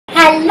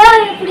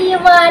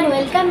Everyone,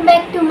 welcome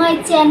back to my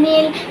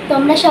channel.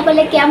 তোমরা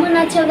সকলে কেমন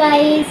আছো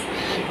গাইস?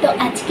 তো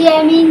আজকে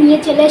আমি নিয়ে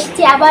চলে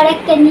এসেছি আবার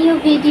একটা নিউ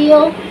ভিডিও।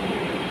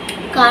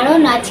 কারণ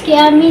আজকে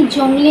আমি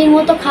জঙ্গলির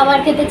মতো খাবার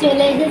খেতে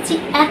চলে এসেছি।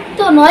 এত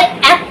নয়,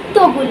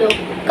 এতগুলো।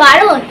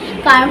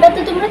 কারণটা তো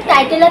তোমরা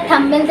টাইটেল আর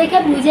থাম্বনেল দেখে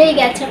বুঝেই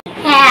গেছো।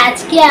 হ্যাঁ,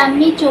 আজকে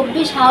আমি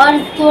 24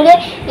 আওয়ার্স ধরে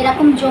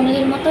এরকম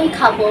জঙ্গলির মতোই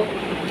খাবো।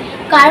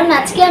 কারণ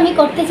আজকে আমি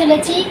করতে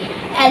চলেছি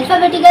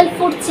অ্যালফাবেটিক্যাল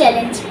ফুড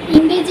চ্যালেঞ্জ।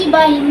 ইংরেজি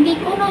বা হিন্দি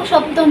কোনো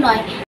শব্দ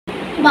নয়,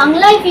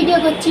 বাংলায় ভিডিও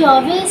করছি।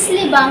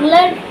 অবভিয়াসলি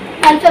বাংলার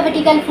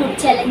অ্যালফাবেটিক্যাল ফুড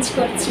চ্যালেঞ্জ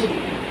করছি।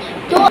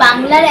 তো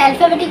বাংলার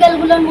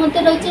অ্যালফাবেটিক্যালগুলোর মধ্যে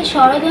রয়েছে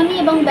স্বরধ্বনি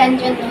এবং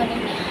ব্যঞ্জনধ্বনি।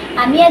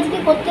 আমি আজকে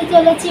করতে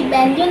চলেছি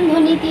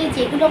ব্যঞ্জনধ্বনি দিয়ে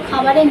যেগুলো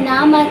খাবারের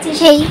নাম আছে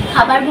সেই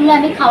খাবারগুলো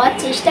আমি খাওয়ার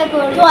চেষ্টা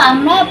করব।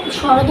 আমরা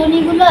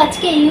স্বরধ্বনিগুলো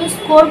আজকে ইউজ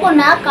করব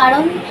না,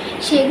 কারণ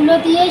সেগুলো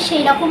দিয়ে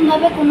সেই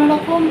রকমভাবে কোনো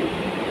রকম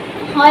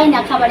হয় না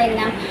খাবারের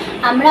নাম।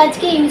 আমরা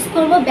আজকে ইউজ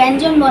করব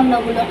ব্যঞ্জন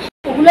বর্ণগুলো।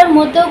 ওগুলোর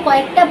মধ্যেও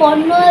কয়েকটা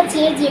বর্ণ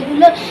আছে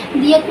যেগুলো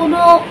দিয়ে কোনো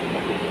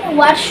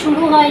ওয়ার্ড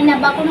শুরু হয় না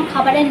বা কোনো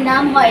খাবারের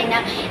নাম হয় না।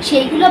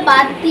 সেইগুলো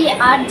বাদ দিয়ে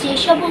আর যে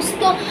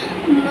সমস্ত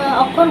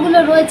অক্ষরগুলো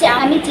রয়েছে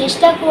আমি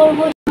চেষ্টা করব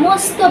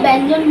সমস্ত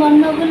ব্যঞ্জন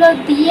বর্ণগুলো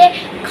দিয়ে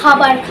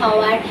খাবার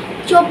খাওয়ার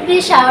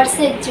 24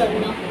 আওয়ার্সের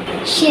জন্য।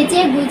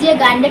 সেজে গুজে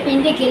গান্ডে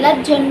পিন্ডে গেলার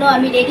জন্য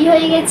আমি রেডি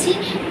হয়ে গেছি।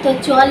 তো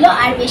চলো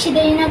আর বেশি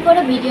দেরি না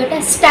করে ভিডিওটা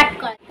স্টার্ট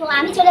কর। তো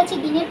আমি চলেছি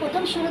দিনের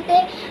প্রথম শুরুতে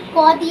ক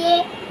দিয়ে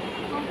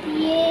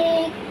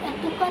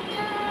এত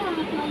কথা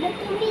বলো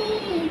তুমি,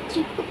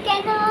 চুপ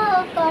কেন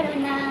করো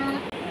না।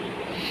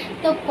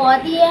 তো ক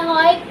দিয়ে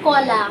হয়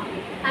কলা।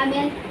 আমি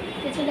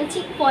চলেছি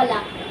কলা।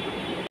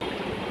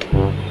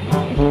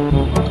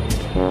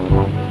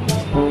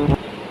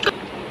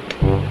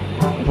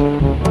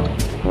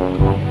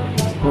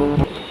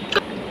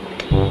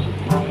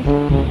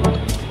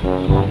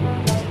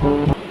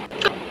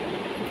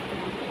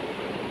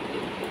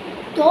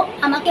 তো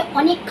আমাকে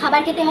অনেক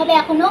খাবার খেতে হবে,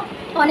 এখনও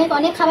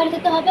অনেক খাবার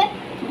খেতে হবে,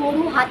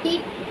 গরু হাতি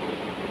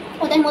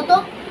ওদের মতো।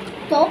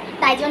 তো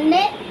তাই জন্যে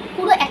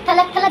পুরো এক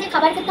থালা যে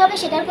খাবার খেতে হবে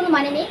সেটার কোনো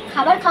মানে নেই।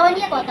 খাবার খাওয়া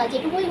নিয়ে কথা,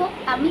 যেটুকুই হোক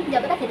আমি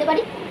যতটা খেতে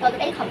পারি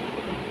ততটাই খাবো।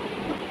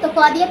 তো ক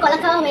দিয়ে কলা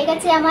খাওয়া হয়ে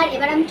গেছে আমার।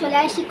 এবার আমি চলে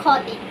আসি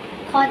খতে।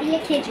 খ দিয়ে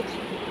খেজুর।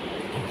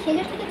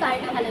 খেজুর থেকে কার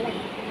না ভালো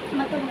লাগে,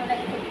 আমার তো ভালো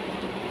লাগে।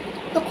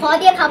 তো খ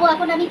দিয়ে খাবো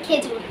এখন আমি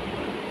খেজুর।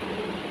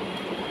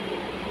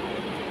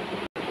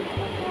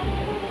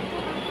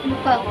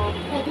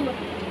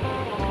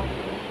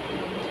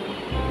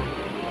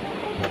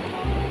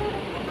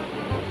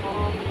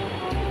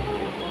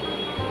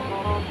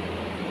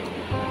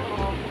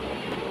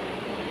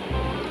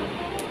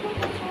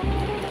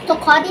 তো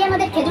খ দিয়ে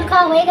আমাদের খেজুর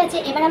খাওয়া হয়ে গেছে।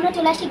 এবার আমরা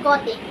চলে আসি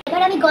গতে।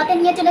 এবার আমি গতে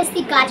নিয়ে চলে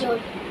এসেছি গাজর।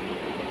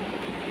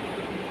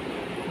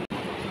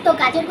 তো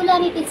গাজরগুলো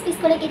আমি পিস পিস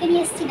করে কেটে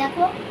নিয়ে এসেছি,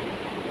 দেখো।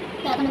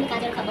 তো এখন আমি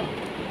গাজর খাবো।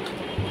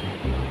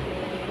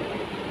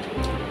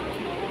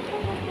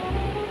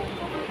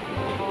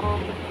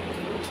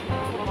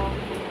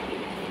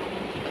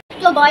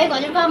 তো গয়ে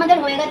গাজর খাওয়া আমাদের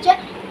হয়ে গেছে।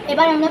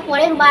 এবার আমরা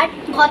পরের বার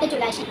ঘতে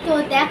চলে আসি। তো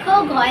দেখো,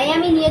 ঘয়ে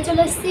আমি নিয়ে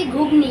চলে এসেছি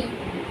ঘুগনি।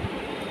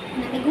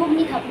 আমি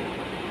ঘুগনি খাবো।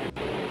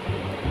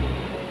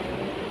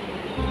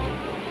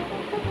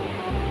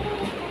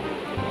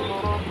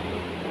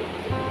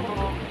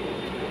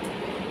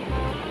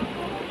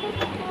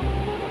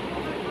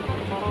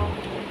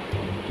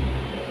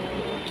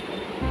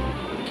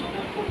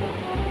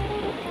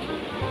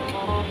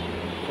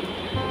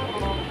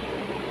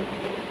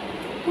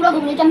 পুরো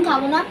ঘুগনিটা আমি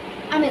খাবো না,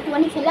 আমি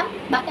একটুখানি খেলাম,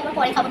 বাকি আবার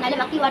পরে খাবো, নাহলে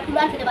বাকি ওয়ার্ডগুলো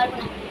আর খেতে পারবো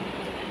না।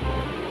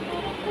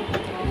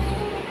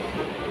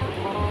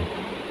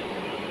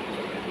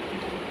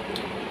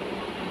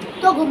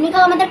 তো ঘুগনি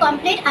খাওয়া আমাদের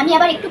কমপ্লিট। আমি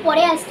আবার একটু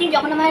পরে আসছি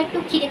যখন আমার একটু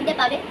খিদে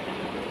পাবে।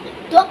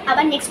 তো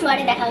আবার নেক্সট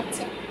ওয়ার্ডে দেখা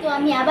হচ্ছে। তো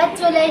আমি আবার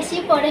চলে এসেছি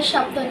পরের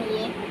শব্দ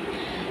নিয়ে।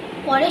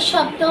 পরের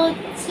শব্দ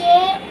হচ্ছে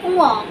উঁ।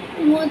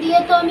 উঁ দিয়ে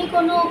তো আমি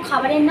কোনো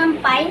খাবারের নাম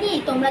পাইনি,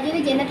 তোমরা যদি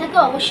জেনে থাকো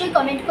অবশ্যই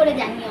কমেন্ট করে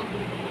জানিও।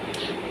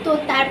 তো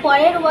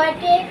তারপরের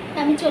ওয়ার্ডে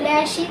আমি চলে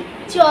আসি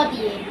চ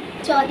দিয়ে।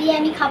 চ দিয়ে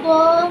আমি খাবো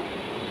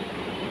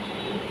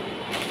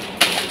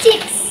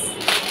চিপস,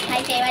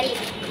 মাই ফেভারিট।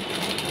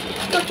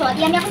 তো চ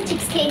দিয়ে আমি এখন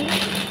চিপস খেয়ে নিই।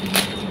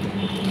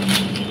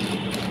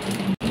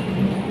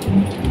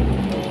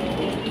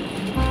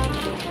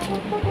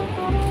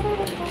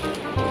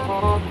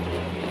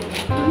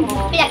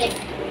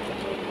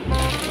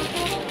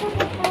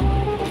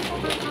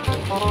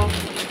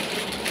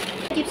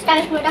 চিপসটা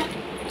আমি পুরোটা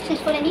শেষ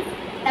করে নিই,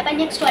 তারপর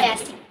নেক্সট ওয়ার্ডে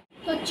আসছি।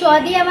 তো চ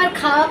দিয়ে আমার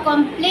খাওয়া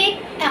কমপ্লিট।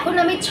 এখন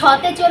আমি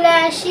ছতে চলে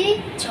আসি।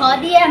 ছ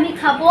দিয়ে আমি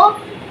খাবো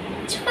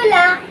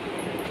ছোলা।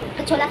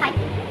 তো ছোলা খাই।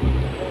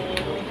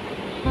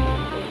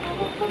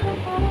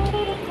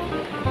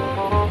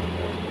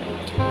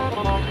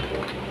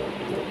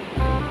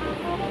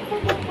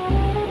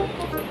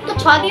 তো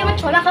ছ দিয়ে আমার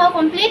ছোলা খাওয়া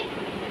কমপ্লিট।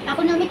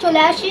 এখন আমি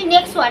চলে আসি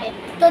নেক্সট ওয়ার্ডে।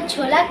 তো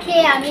ছোলা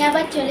খেয়ে আমি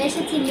আবার চলে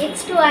এসেছি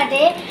নেক্সট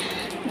ওয়ার্ডে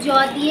জ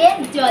দিয়ে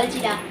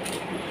জলজিরা।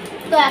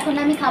 তো এখন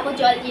আমি খাবো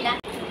জলজিরা।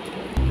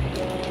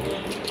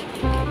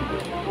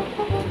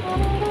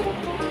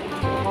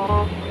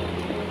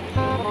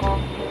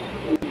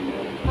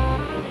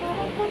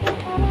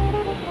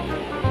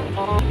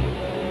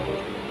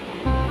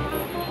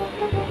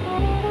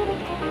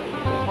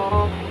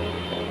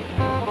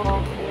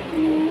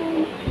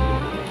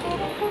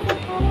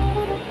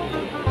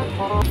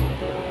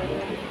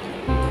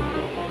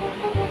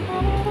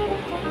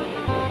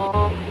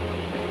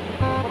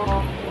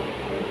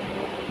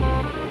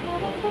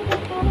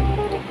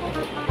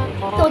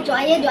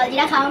 জয়ে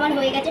জলজিরা খাওয়া আমার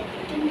হয়ে গেছে,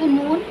 কিন্তু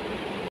নুন।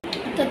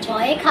 তো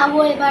জয়ে খাবো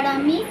এবার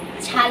আমি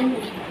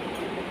ঝালমুড়ি।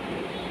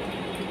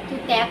 তো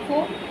দেখো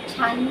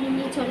ঝালমুড়ি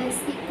নিয়ে চলে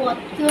এসেছি,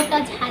 কতটা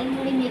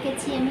ঝালমুড়ি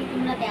মেখেছি আমি,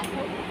 তোমরা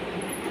দেখো।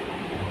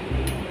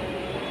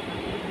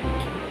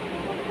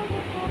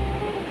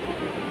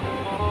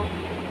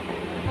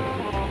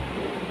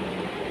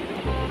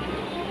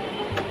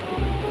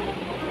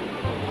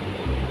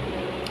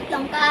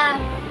 লঙ্কা,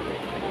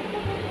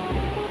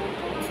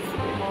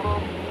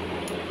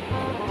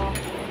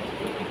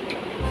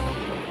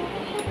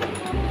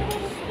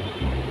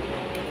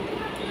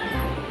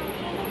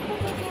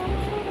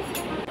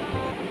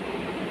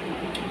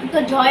 তো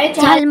জয়ে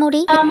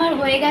ঝালমুড়ি আমার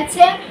হয়ে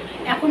গেছে।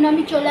 এখন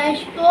আমি চলে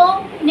আসবো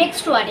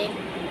নেক্সট ওয়ার্ডে।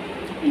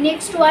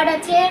 নেক্সট ওয়ার্ড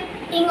আছে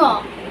ইঙ।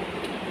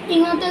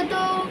 ইঙতে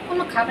তো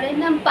কোনো খাবারের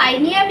নাম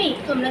পাইনি আমি,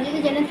 তোমরা যদি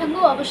জেনে থাকো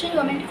অবশ্যই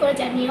কমেন্ট করে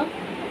জানিও।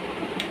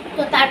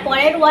 তো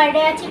তারপরের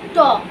ওয়ার্ডে আছে ট।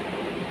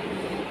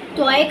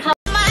 টয়ে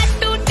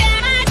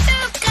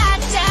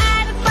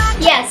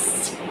ইয়েস,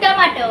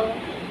 টমেটো।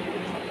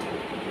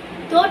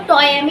 তো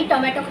টয়ে আমি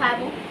টমেটো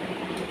খাবো।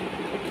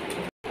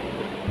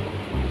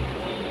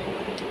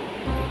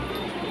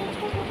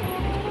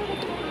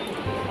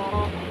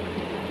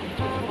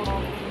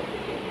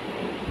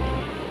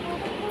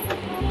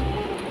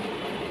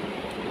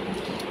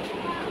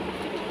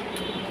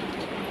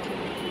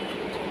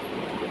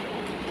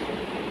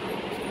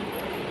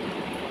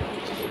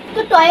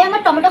 তো টয়ে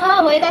আমার টমেটো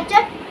খাওয়া হয়ে গেছে,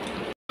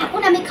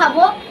 এখন আমি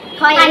খাবো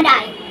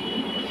ঠান্ডায়।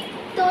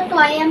 তো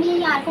টয়ে আমি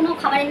আর কোনো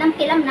খাবারের নাম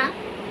পেলাম না,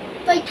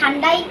 তো এই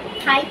ঠান্ডায়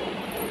খাই।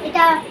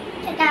 এটা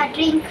এটা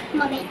ড্রিঙ্ক,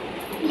 মানে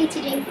লিচি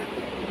ড্রিঙ্ক।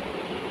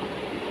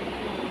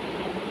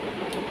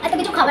 এত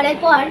কিছু খাবারের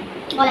পর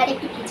গলাটা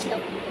একটু কি ছিল,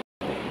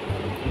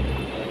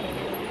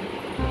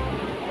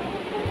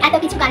 এত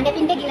কিছু গান্ডে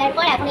পিন্ডে গিলার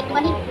পর এখন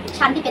একটুখানি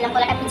শান্তি পেলাম,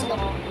 গলাটা কি ছিল।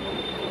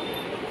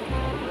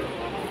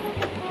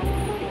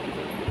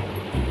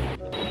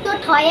 তো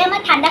ঠয়ে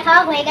আমার ঠান্ডা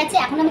খাওয়া হয়ে গেছে,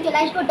 এখন আমি চলে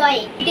আসবো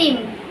ডয়ে, ডিম।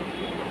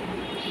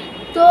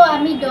 তো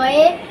আমি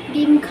ডয়ে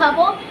ডিম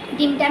খাবো।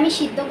 ডিমটা আমি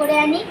সিদ্ধ করে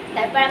আনি,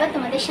 তারপর আবার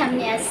তোমাদের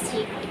সামনে আসছি।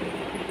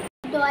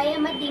 ডয়ে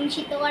আমার ডিম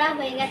সিদ্ধ করা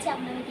হয়ে গেছে,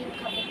 এখন আমি ডিম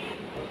খাবো।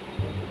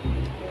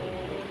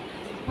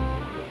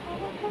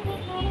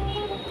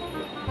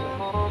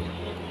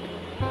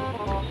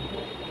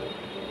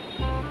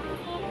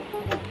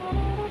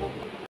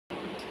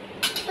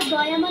 তো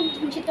ডয়ে আমার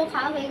ডিম সিদ্ধ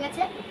খাওয়া হয়ে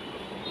গেছে,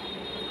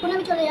 এখন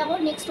আমি চলে যাবো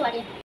নেক্সট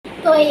ওয়ার্ডে।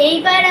 তো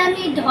এইবার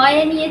আমি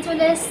ঢয়ে নিয়ে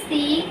চলে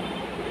এসেছি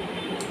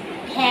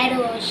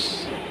ঢ্যাঁড়স।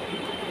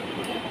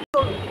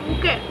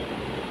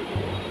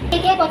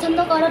 কে পছন্দ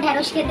করো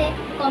ঢ্যাঁড়স খেতে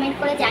কমেন্ট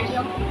করে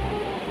জানিও,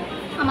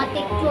 আমার তো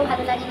একটুও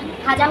ভালো লাগে না,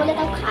 ভাজা হলে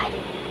তাও খাই।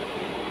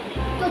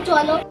 তো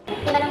চলো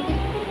এবার আমাদের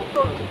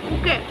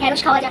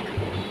ঢ্যাঁড়স খাওয়া যাক।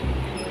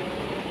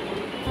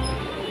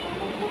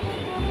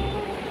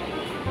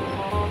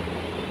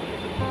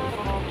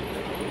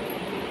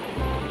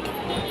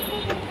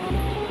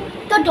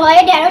 তো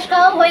ঢয়ে ঢ্যাঁড়স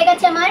খাওয়া হয়ে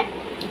গেছে আমার।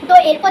 তো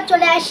এরপর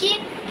চলে আসি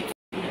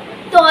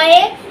টয়ে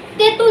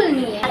তেঁতুল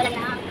নিয়ে।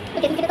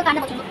 তেঁতুল খেতে তো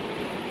কান্না পছন্দ,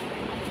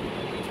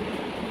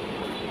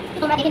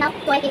 তোমরা দেখে নাও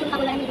টয়ে তেঁতুল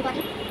খাবো আমি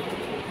পারি।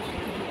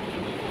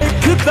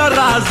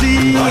 दराजी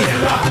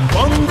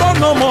बंदो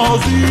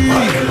नमाजी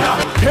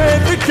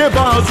खेत के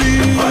बाजी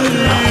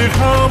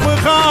खाम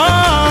खा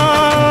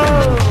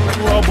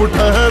अब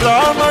ठहरा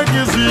न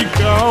किसी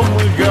काम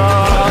का।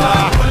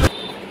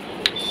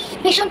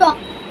 ভীষণ টক,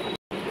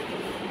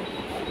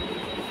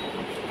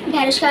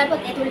 ঢ্যাঁড়স খাওয়ার পর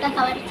তেঁতুলটা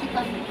খাওয়ার ঠিক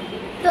হবে।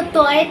 তো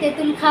টয়ে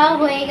তেঁতুল খাওয়া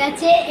হয়ে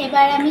গেছে,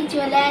 এবার আমি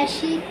চলে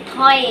আসি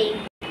থয়ে।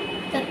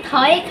 তো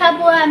থয়ে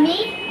খাবো আমি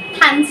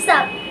থামস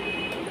আপ।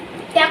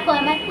 দেখো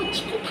আমার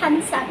কুচকি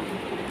থামস আপ,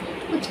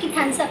 কুচকি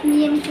থামস আপ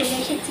নিয়ে আমি চলে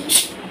এসেছি।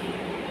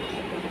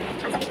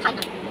 থামস আপ খাই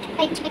না,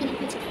 তাই কুচকিটা কিনে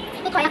নিয়েছি।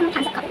 তো থয়ে এখন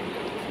থামস আপ খাবো।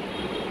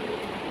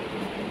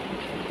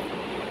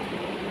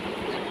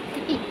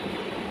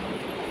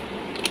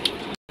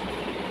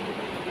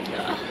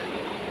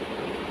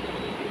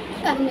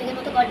 আগুন মেঘের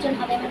মতো গর্জন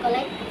হবে আমার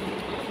গলায়।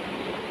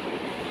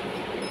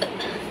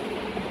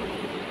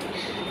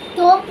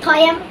 তো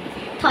থয়ে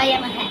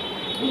আমার, হ্যাঁ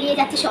মিলিয়ে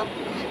যাচ্ছে সব।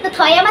 তো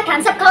থয়ে আমার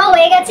থামস আপ খাওয়া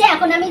হয়ে গেছে,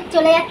 এখন আমি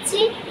চলে যাচ্ছি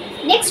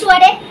নেক্সট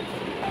ওয়ার্ডে,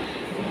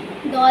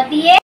 দ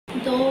দিয়ে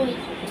দই।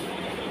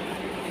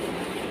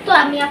 তো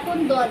আমি এখন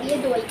দ দিয়ে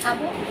দই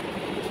খাবো।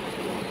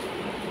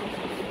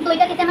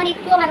 দইটা খেতে আমার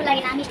একটুও ভালো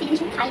লাগে না, মিষ্টি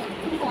জিনিস খাই না,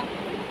 খুবই কম,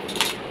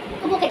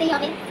 তবুও খেতেই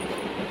হবে,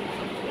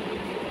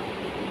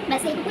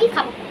 ব্যাস এইটুকুই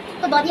খাবো।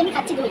 তো দ দিয়ে আমি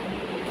খাচ্ছি দই।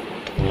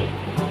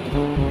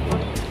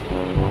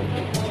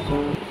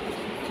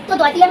 তো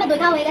দই দিয়ে আমার দই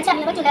খাওয়া হয়ে গেছে,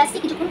 আমি আবার চলে আসছি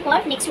কিছুক্ষণ পর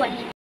নেক্সট ওয়ার্ড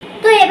নিয়ে।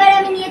 তো এবার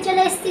আমি নিয়ে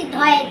চলে এসেছি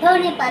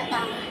ধনে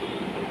পাতা।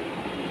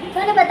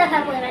 ধনে পাতা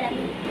খাবো এবার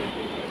আমি।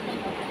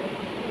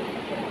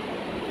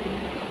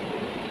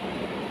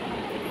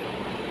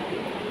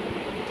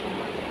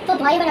 তো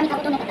ধোয়া এবার আমি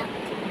খাবো ধনে পাতা।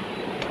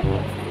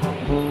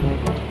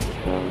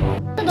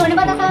 তো ধনে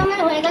পাতা খাওয়া আমার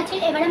হয়ে গেছে,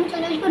 এবার আমি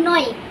চলে আসবো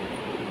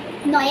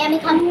নয়ে আমি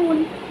খাবো নুন।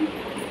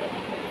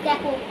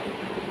 দেখো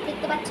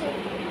দেখতে পাচ্ছ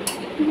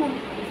নুন।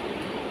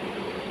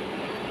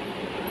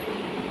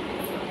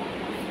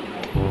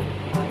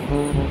 তো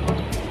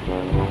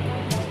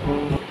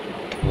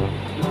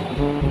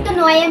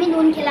 9 আমি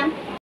নুন খেলাম।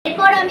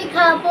 এরপর আমি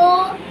খাবো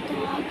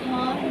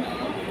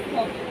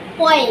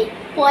পয়ে।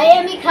 পয়ে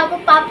আমি খাবো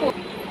পাপড়।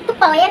 তো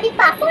পয়ে আমি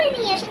পাপড়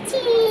নিয়ে এসেছি।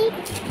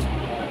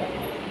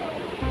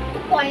 তো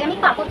পয়ে আমি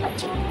পাপড়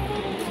খাচ্ছি।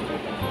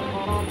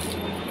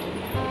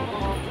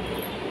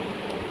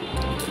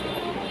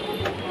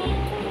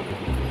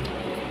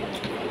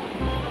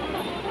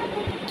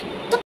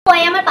 তো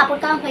পয়ে আমার পাপড়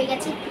খাওয়া হয়ে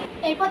গেছে।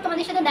 এরপর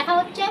তোমাদের সাথে দেখা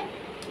হচ্ছে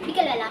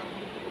বিকেলবেলা।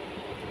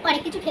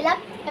 অনেক কিছু খেলাম,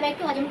 এবার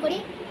একটু হজম করি।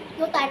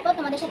 তো তারপর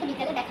তোমাদের সাথে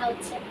বিকেলে দেখা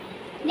হচ্ছে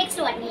নেক্সট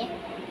ওয়ার্ড নিয়ে।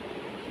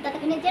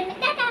 ততক্ষণের জন্য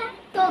টাটা।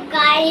 তো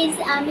গাইজ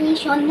আমি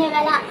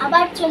সন্ধ্যেবেলা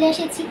আবার চলে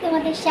এসেছি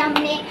তোমাদের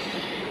সামনে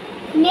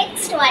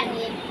নেক্সট ওয়ার্ড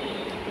নিয়ে।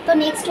 তো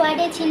নেক্সট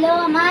ওয়ার্ডে ছিল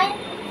আমার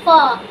ফ।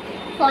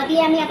 ফ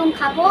দিয়ে আমি এখন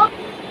খাবো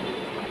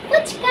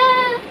ফুচকা।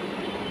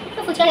 তো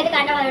ফুচকা খেতে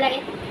কারটা ভালো লাগে,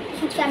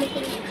 ফুচকা আমি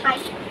খাই।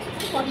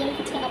 ফ দিয়ে আমি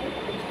ফুচকা খাবো।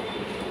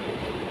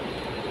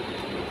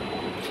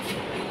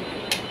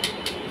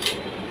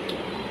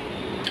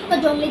 তো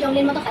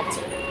জঙ্গলির মতো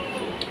খাচ্ছি।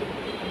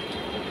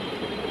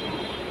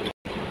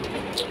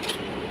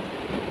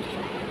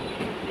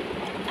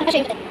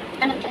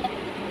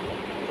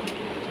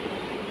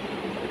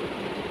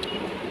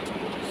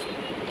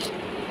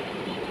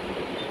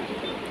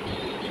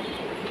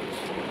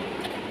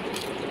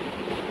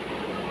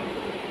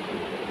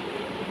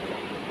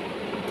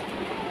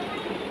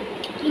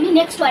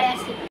 নেক্সট ওয়ার্ডে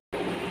আসছি।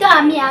 তো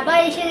আমি আবার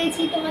এসে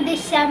গেছি তোমাদের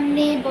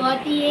সামনে ব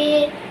দিয়ে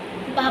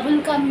বাবুল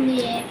গাম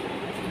নিয়ে।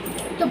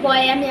 তো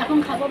বয়ে আমি এখন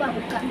খাবো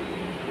বাবুল গাম।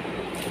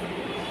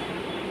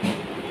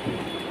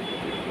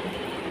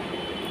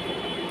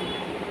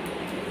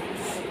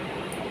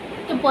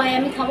 তো বয়ে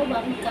আমি খাবো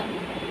বাবুল গাম।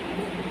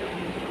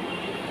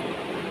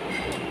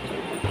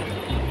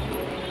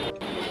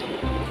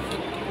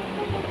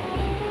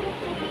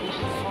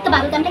 তো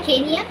বাবুল গামটা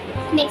খেয়ে নিয়ে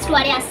নেক্সট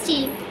ওয়ার্ডে আসছি,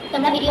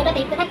 তোমরা ভিডিওটা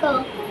দেখতে থাকো।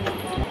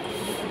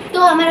 তো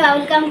আমার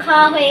বাবুল গাম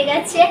খাওয়া হয়ে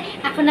গেছে,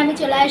 এখন আমি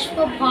চলে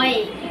আসবো ভয়ে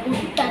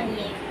ভুট্টা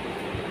নিয়ে।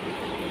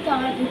 তো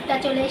আমার ভুট্টা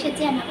চলে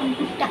এসেছে, আমি এখন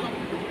ভুট্টা খাবো।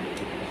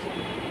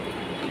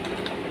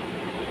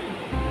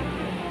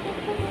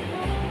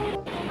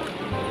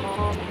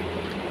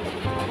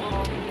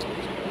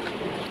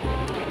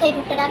 তো এই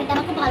ভুট্টাটা খেতে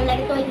আমার খুব ভালো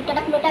লাগে। তো এই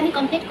ভুট্টাটা পুরোটা আমি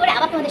কমপ্লিট করে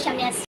আবার তোমাদের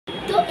সামনে আসছি।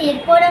 তো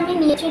এরপর আমি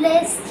নিয়ে চলে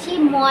এসেছি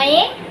ময়ে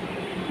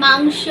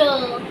মাংস,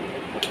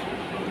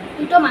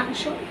 দুটো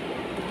মাংস।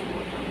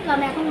 তো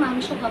আমি এখন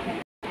মাংস খাবো।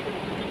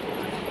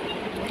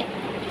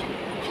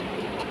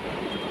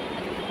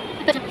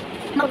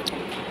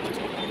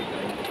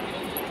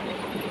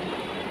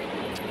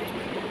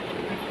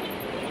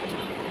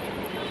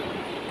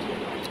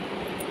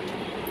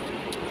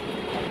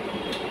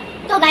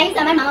 তো গাইস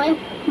আমার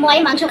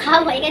ময়ে মাংস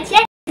খাওয়া হয়ে গেছে,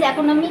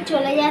 এখন আমি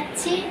চলে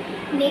যাচ্ছি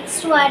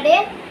নেক্সট ওয়ার্ডে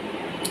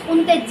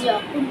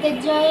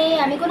উন্তেজ্জয়ে।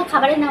 আমি কোনো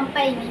খাবারের নাম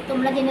পাইনি,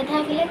 তোমরা জেনে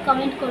থাকলে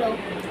কমেন্ট করো।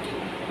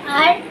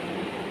 আর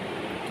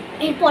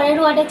এর পরের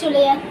ওয়ার্ডে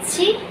চলে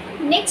যাচ্ছি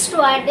নেক্সট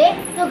ওয়ার্ডে।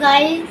 তো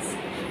গাইস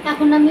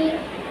এখন আমি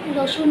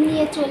রসুন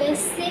নিয়ে চলে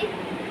এসেছি।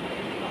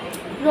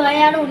 রয়ে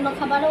আর অন্য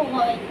খাবারও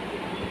হয়,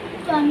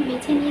 তো আমি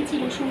বেছে নিয়েছি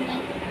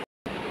রসুনটাই।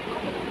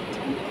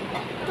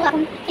 তো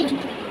এখন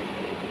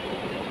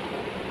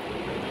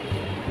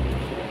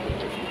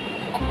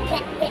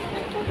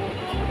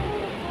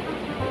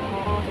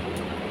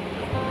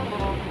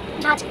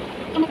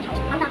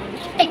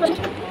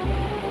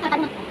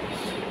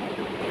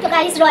তো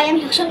গাইস রয়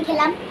আমি রসুন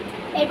খেলাম।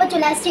 এরপর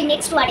চলে আসছি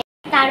নেক্সট ওয়ার্ডে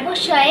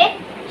তারবশয়ে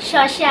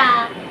শশা।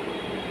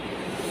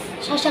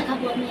 শশা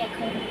খাবো আমি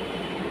এখন।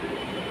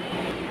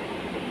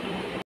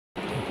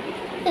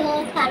 তো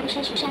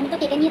তারবশয়ে শশা আমি তো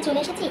কেটে নিয়ে চলে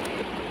এসেছি।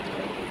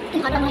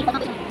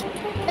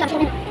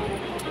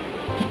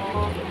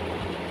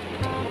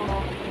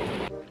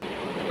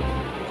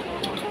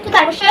 তো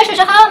তারবশয়ে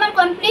শশা খাওয়া আমার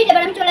কমপ্লিট।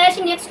 এবার আমি চলে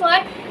আসি নেক্সট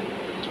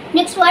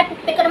ওয়ার্ড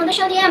পেটকার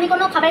মধ্যে দিয়ে আমি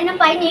কোনো খাবারের নাম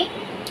পাইনি।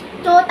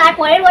 তো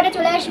তারপরের ওয়ার্ডে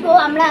চলে আসবো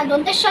আমরা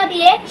দন্তেশ্ব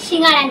দিয়ে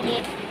সিঙ্গারা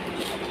নিয়ে।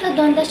 তো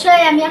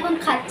দন্তেশ্বরে আমি এখন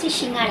খাচ্ছি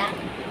সিঙ্গারা।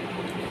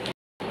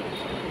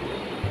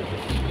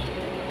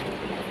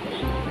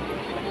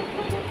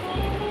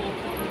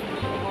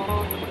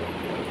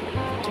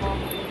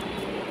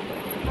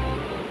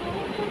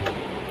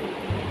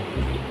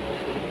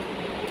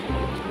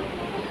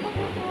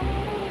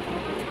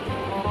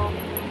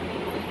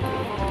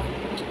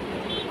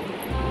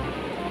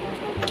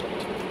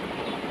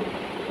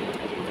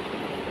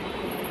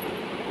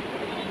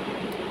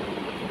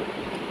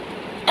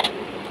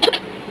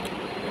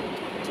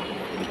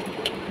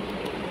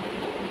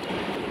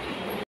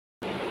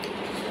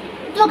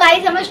 তো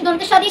গাইস আমার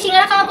দন্তের সাথে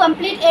সিঙ্গারা খাওয়া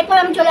কমপ্লিট। এরপর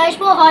আমি চলে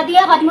আসবো হ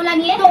দিয়ে হজমোলা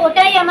নিয়ে। তো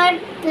ওটাই আমার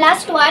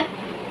লাস্ট ওয়ার্ড,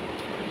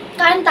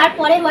 কারণ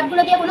তারপরে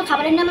ওয়ার্ডগুলো দিয়ে কোনো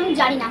খাবারের নাম আমি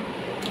জানি না।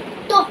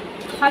 তো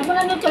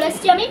হজমোলা নিয়ে চলে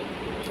এসেছি আমি।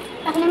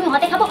 এখন আমি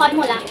হতে খাবো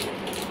হজমোলা।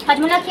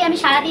 হজমোলা খেয়ে আমি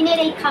সারাদিনের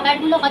এই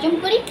খাবারগুলো হজম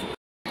করি।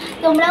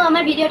 তোমরাও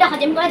আমার ভিডিওটা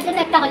হজম করার জন্য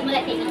একটা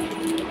হজমোলা খেয়ে নাও।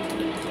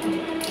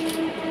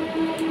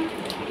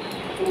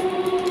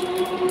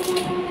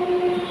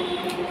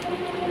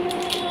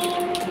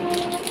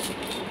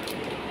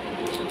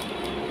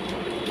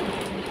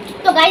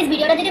 তো গাইস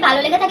ভিডিওটা যদি ভালো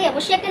লেগে থাকে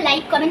অবশ্যই একটা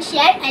লাইক কমেন্ট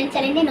শেয়ার এন্ড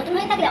চ্যানেলে নতুন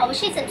হয়ে থাকলে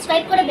অবশ্যই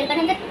সাবস্ক্রাইব করে বেল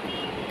বাটনটা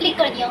ক্লিক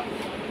করে দিও।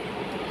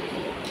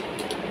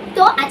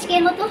 তো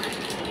আজকের মতো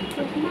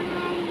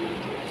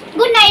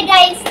গুড নাইট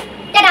গাইস।